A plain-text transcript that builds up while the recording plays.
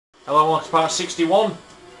Hello, welcome to part 61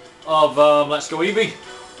 of Let's Go Eevee.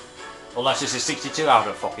 Unless this is 62, I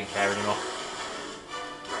don't fucking care anymore.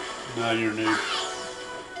 No, you're new.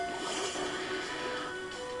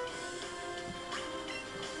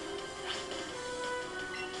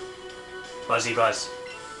 Buzzy Buzz.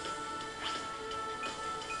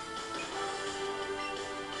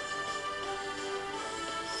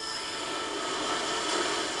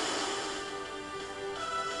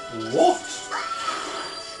 What?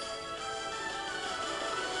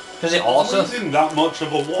 Is it also? Isn't that much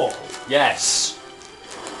of a wall? Yes.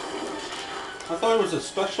 I thought it was a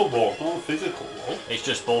special wall, not a physical wall. It's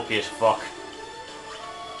just bulky as fuck.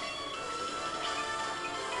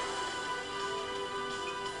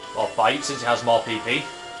 Or fight since it has more PP.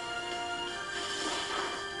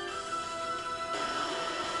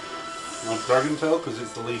 Not Dragon Tail because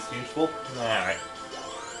it's the least useful. Alright.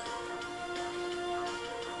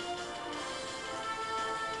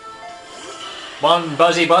 One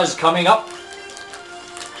Buzzy Buzz coming up.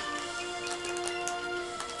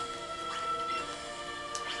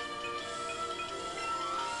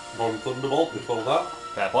 One Thunderbolt before that.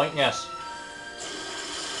 Fair point, yes.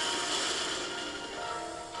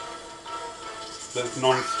 But it's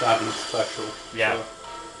non-stab and special. Yeah. So.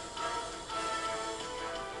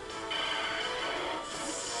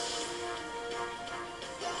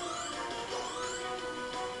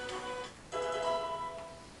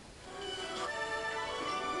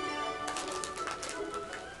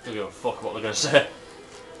 Don't give a fuck what they're gonna say.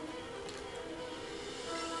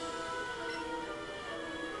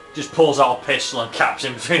 Just pulls out a pistol and caps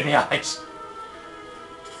him between the eyes.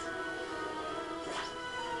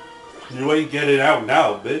 You ain't getting out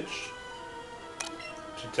now, bitch.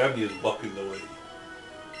 Titania's blocking the way.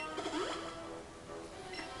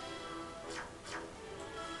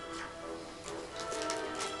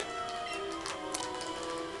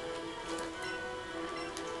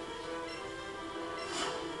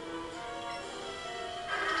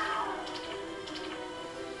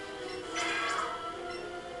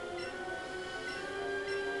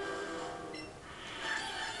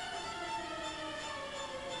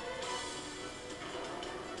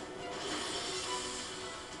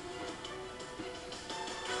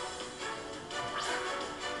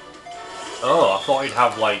 Oh, I thought he'd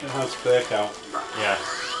have like... It has fake out. Yeah.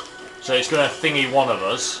 So it's gonna thingy one of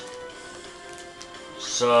us.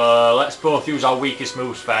 So let's both use our weakest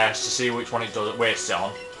moves first to see which one it does wastes it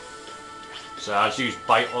on. So I'll just use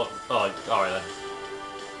bite. Oh, alright then.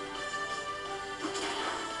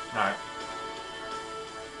 Alright.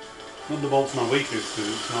 Thunderbolt's my weakest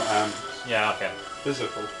because it's not Yeah, okay.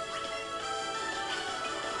 physical.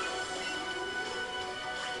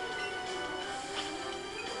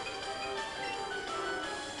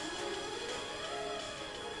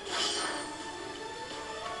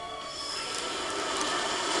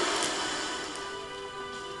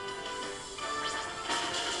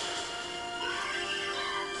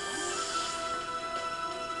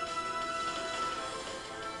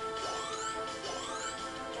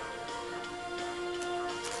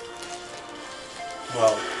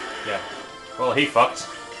 Well, Yeah. Well, he fucked.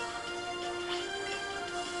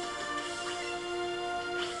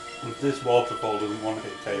 if this waterfall doesn't want to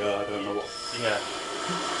hit KO, I don't know what. Yeah.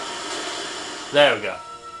 There we go.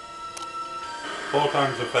 4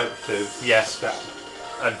 times effective. Yes. Stab.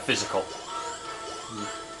 And physical.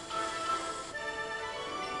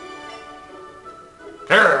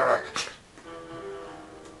 Grrr.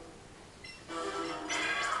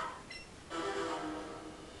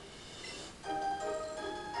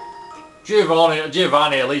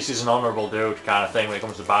 Giovanni at least is an honourable dude kind of thing when it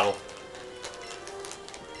comes to battle.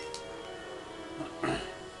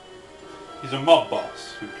 He's a mob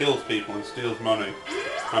boss who kills people and steals money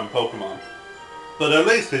and Pokemon. But at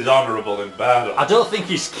least he's honourable in battle. I don't think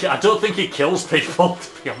he kills people,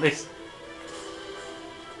 to be honest.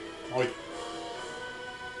 Oi.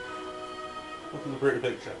 Look at the pretty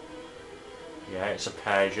picture. Yeah, it's a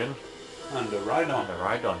Persian. And a Rhydon. And a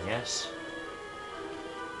Rhydon, yes.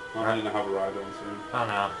 I'm going to have a Rhydon soon. I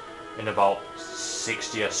know. In about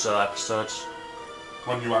 60 or so episodes.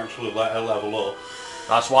 When you actually let her level up.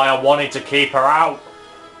 That's why I wanted to keep her out.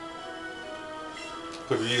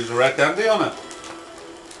 Could you use a red candy on it?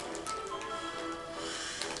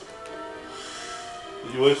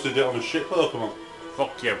 But you wasted it on a shit Pokemon.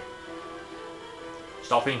 Fuck you.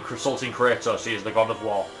 Stop insulting Kratos, he is the god of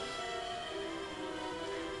war.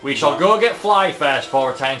 We shall go get Fly first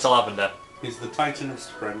before returning to Lavender. He's the Titan of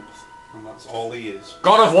Strength, and that's all he is.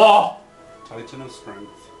 God of war! Titan of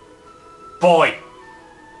Strength. Boy!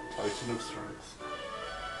 Titan of Strength.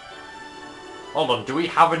 Hold on, do we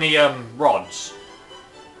have any rods?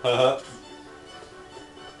 I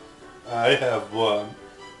have one.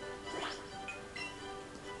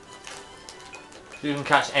 You can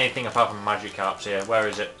catch anything apart from magic carps here. Where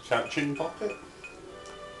is it? Catching pocket?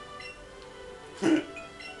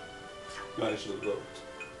 Nice little boat.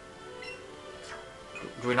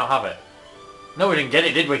 Do we not have it? No, we didn't get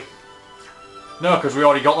it, did we? No, because we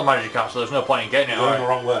already got the magic carp, so there's no point in getting it. Going the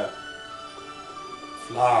wrong way.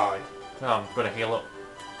 Fly. No, I'm going to heal up.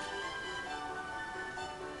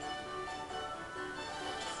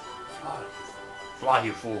 Fly. Fly,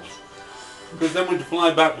 you fools. Because then we'd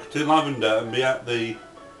fly back to Lavender and be at the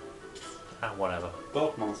Ah, whatever.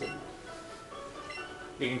 Pokemon Center.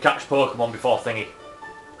 You can catch Pokemon before thingy.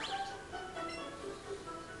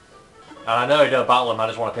 And I know you don't battle them, I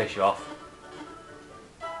just want to piss you off.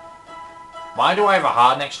 Why do I have a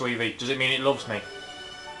heart next to Eevee? Does it mean it loves me?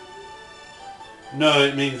 No,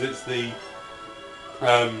 it means it's the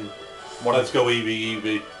let's go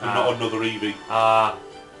Eevee, and not another Eevee. Ah.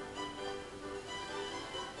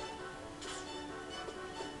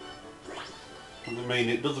 I mean,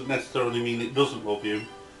 it doesn't necessarily mean it doesn't love you,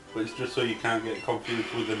 but it's just so you can't get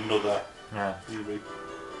confused with another Eevee.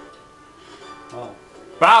 Oh.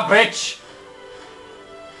 Bah, bitch!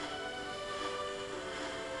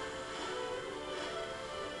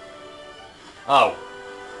 Oh.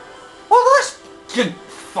 Well, that's... Good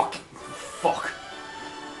fuck.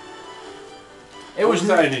 It was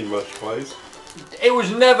that in English, please. It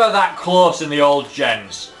was never that close in the old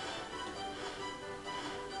gens.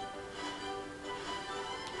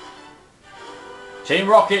 Team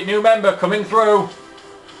Rocket, new member coming through.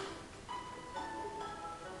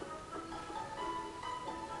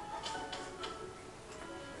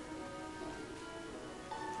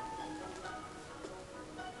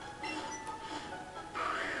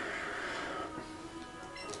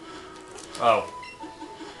 Oh.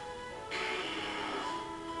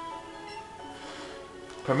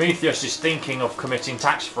 Prometheus is thinking of committing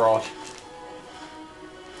tax fraud.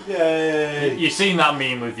 Yay! You've seen that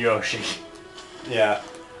meme with Yoshi. Yeah.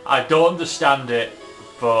 I don't understand it,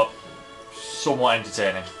 but somewhat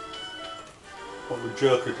entertaining. What, the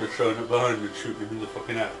Joker just showing up behind and shooting him in the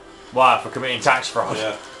fucking head? Why? For committing tax fraud?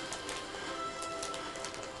 Yeah.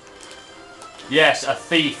 Yes, a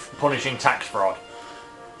thief punishing tax fraud.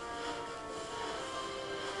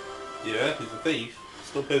 Yeah, he's a thief.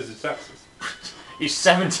 Still pays his taxes. He's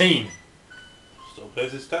 17. Still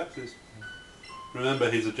pays his taxes. Remember,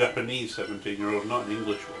 he's a Japanese 17-year-old, not an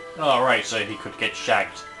English one. Oh, right, so he could get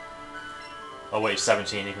shagged. Oh wait, he's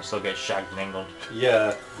 17, he can still get shagged in England.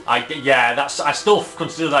 Yeah. I still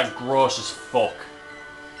consider that gross as fuck.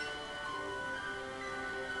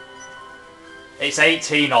 It's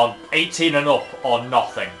 18 and up or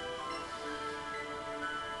nothing.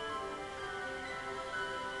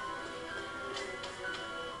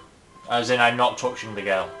 As in, I'm not touching the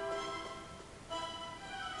girl.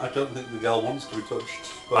 I don't think the girl wants to be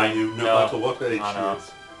touched by you, no matter what age she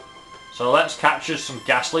is. So let's capture some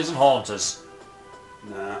Ghastlies and Haunters.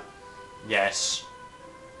 Nah. Yes.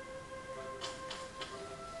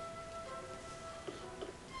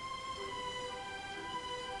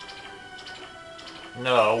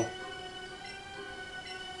 No.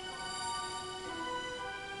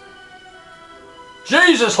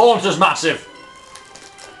 Jesus, Haunter's massive!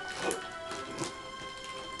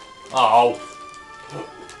 Oh.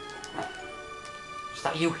 Is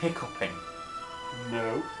that you hiccuping?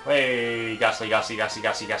 No. Hey, Ghastly, Ghastly, Ghastly,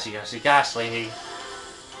 Ghastly, Ghastly, Ghastly, Ghastly.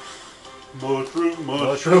 Mushroom,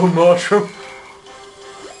 Mushroom, mushroom.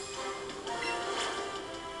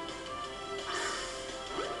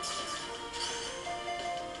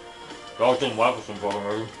 Dog's done well for some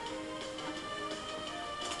Pokemon.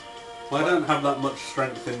 I don't have that much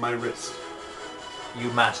strength in my wrist. You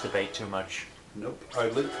masturbate too much. Nope. I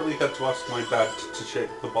literally had to ask my dad to shake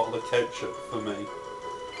the bottle of ketchup for me.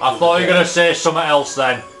 I thought you were going to say something else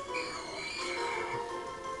then.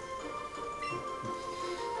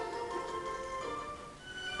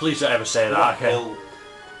 Please don't ever say that, okay? Ill.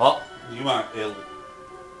 What? You are ill.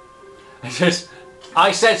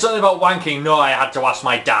 I said something about wanking, no, I had to ask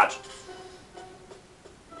my dad.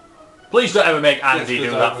 Please don't ever make Andy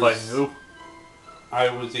do that for you. I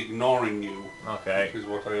was ignoring you. Okay. Which is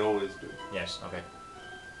what I always do. Yes, okay.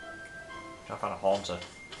 I found a Haunter.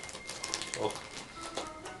 Oh.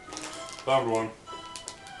 Found one.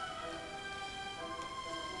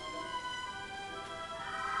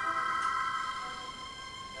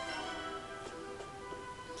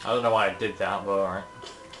 I don't know why I did that, but alright.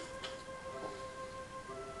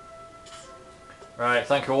 Right,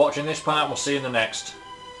 thank you for watching this part, we'll see you in the next.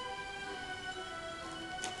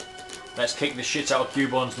 Let's kick the shit out of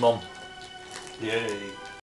Cubone's mum. Yay.